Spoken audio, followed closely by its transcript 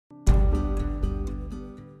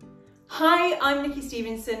Hi, I'm Nikki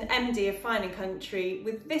Stevenson, MD of Fine & Country,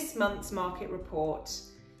 with this month's market report.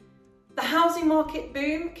 The housing market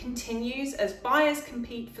boom continues as buyers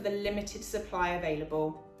compete for the limited supply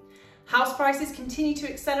available. House prices continue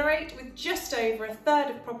to accelerate, with just over a third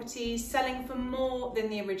of properties selling for more than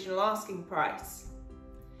the original asking price.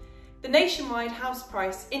 The nationwide house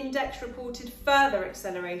price index reported further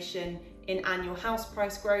acceleration in annual house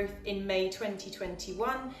price growth in May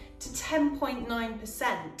 2021 to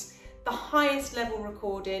 10.9%, the highest level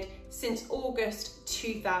recorded since August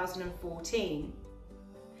 2014.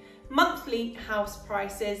 Monthly house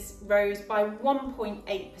prices rose by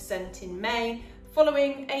 1.8% in May,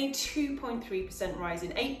 following a 2.3% rise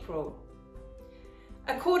in April.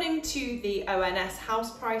 According to the ONS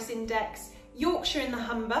House Price Index, Yorkshire and the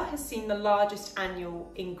Humber has seen the largest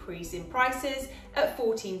annual increase in prices at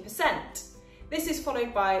 14%. This is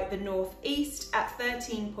followed by the North East at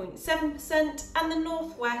 13.7% and the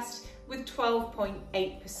North West with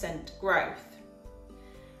 12.8% growth.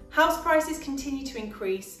 House prices continue to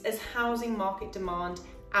increase as housing market demand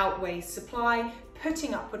outweighs supply,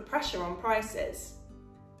 putting upward pressure on prices.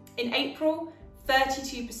 In April,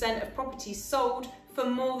 32% of properties sold for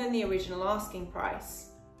more than the original asking price.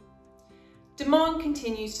 Demand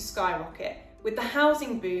continues to skyrocket, with the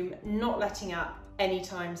housing boom not letting up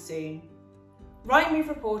anytime soon. Rightmove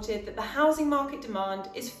reported that the housing market demand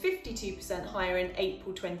is 52% higher in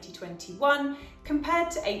April 2021 compared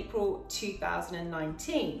to April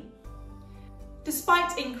 2019.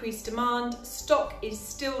 Despite increased demand, stock is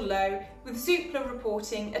still low, with Zoopla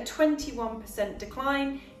reporting a 21%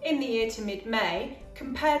 decline in the year to mid-May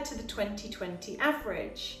compared to the 2020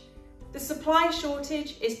 average. The supply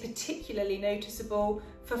shortage is particularly noticeable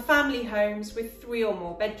for family homes with 3 or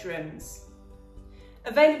more bedrooms.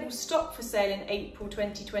 Available stock for sale in April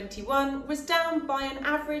 2021 was down by an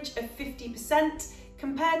average of 50%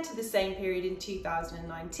 compared to the same period in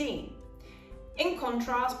 2019. In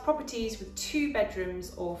contrast, properties with 2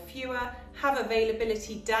 bedrooms or fewer have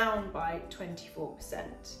availability down by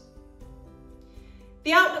 24%.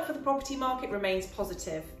 The outlook for the property market remains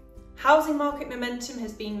positive. Housing market momentum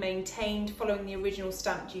has been maintained following the original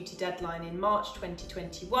stamp duty deadline in March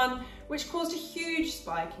 2021, which caused a huge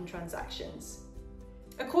spike in transactions.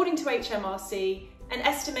 According to HMRC, an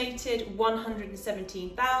estimated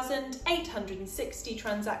 117,860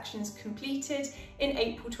 transactions completed in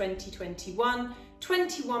April 2021,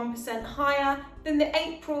 21% higher than the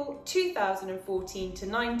April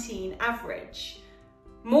 2014-19 average.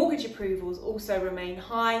 Mortgage approvals also remain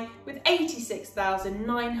high, with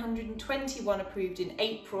 86,921 approved in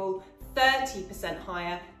April, 30%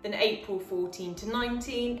 higher than April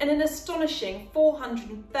 14-19, and an astonishing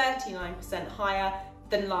 439% higher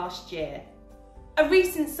than last year. A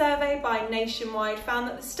recent survey by Nationwide found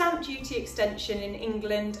that the stamp duty extension in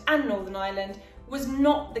England and Northern Ireland was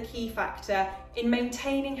not the key factor in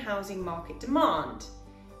maintaining housing market demand.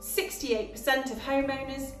 68% of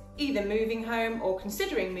homeowners, either moving home or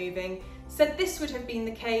considering moving, said this would have been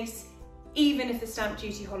the case even if the stamp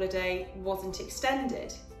duty holiday wasn't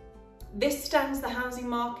extended. This stands the housing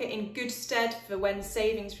market in good stead for when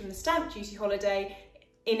savings from the stamp duty holiday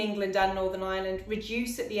in England and Northern Ireland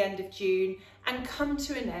reduce at the end of June and come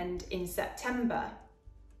to an end in September.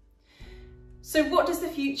 So what does the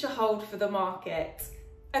future hold for the market?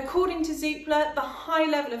 According to Zoopla, the high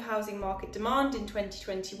level of housing market demand in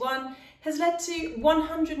 2021 has led to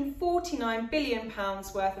 £149 billion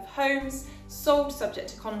worth of homes sold subject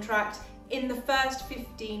to contract in the first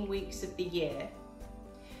 15 weeks of the year.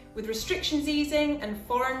 With restrictions easing and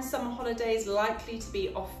foreign summer holidays likely to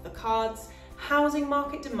be off the cards, housing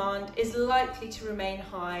market demand is likely to remain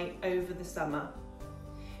high over the summer.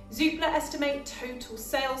 Zoopla estimate total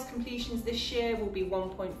sales completions this year will be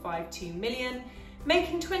 1.52 million,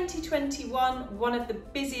 making 2021 one of the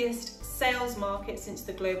busiest sales markets since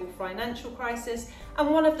the global financial crisis and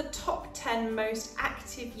one of the top 10 most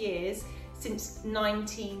active years since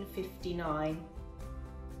 1959.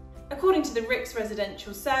 According to the RICS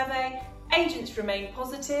residential survey, agents remain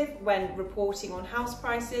positive when reporting on house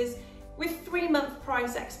prices, with 3-month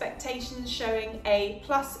price expectations showing a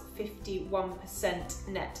plus 51%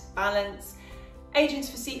 net balance. Agents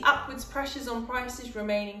foresee upwards pressures on prices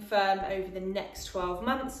remaining firm over the next 12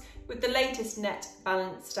 months, with the latest net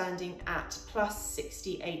balance standing at plus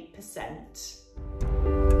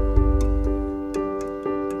 68%.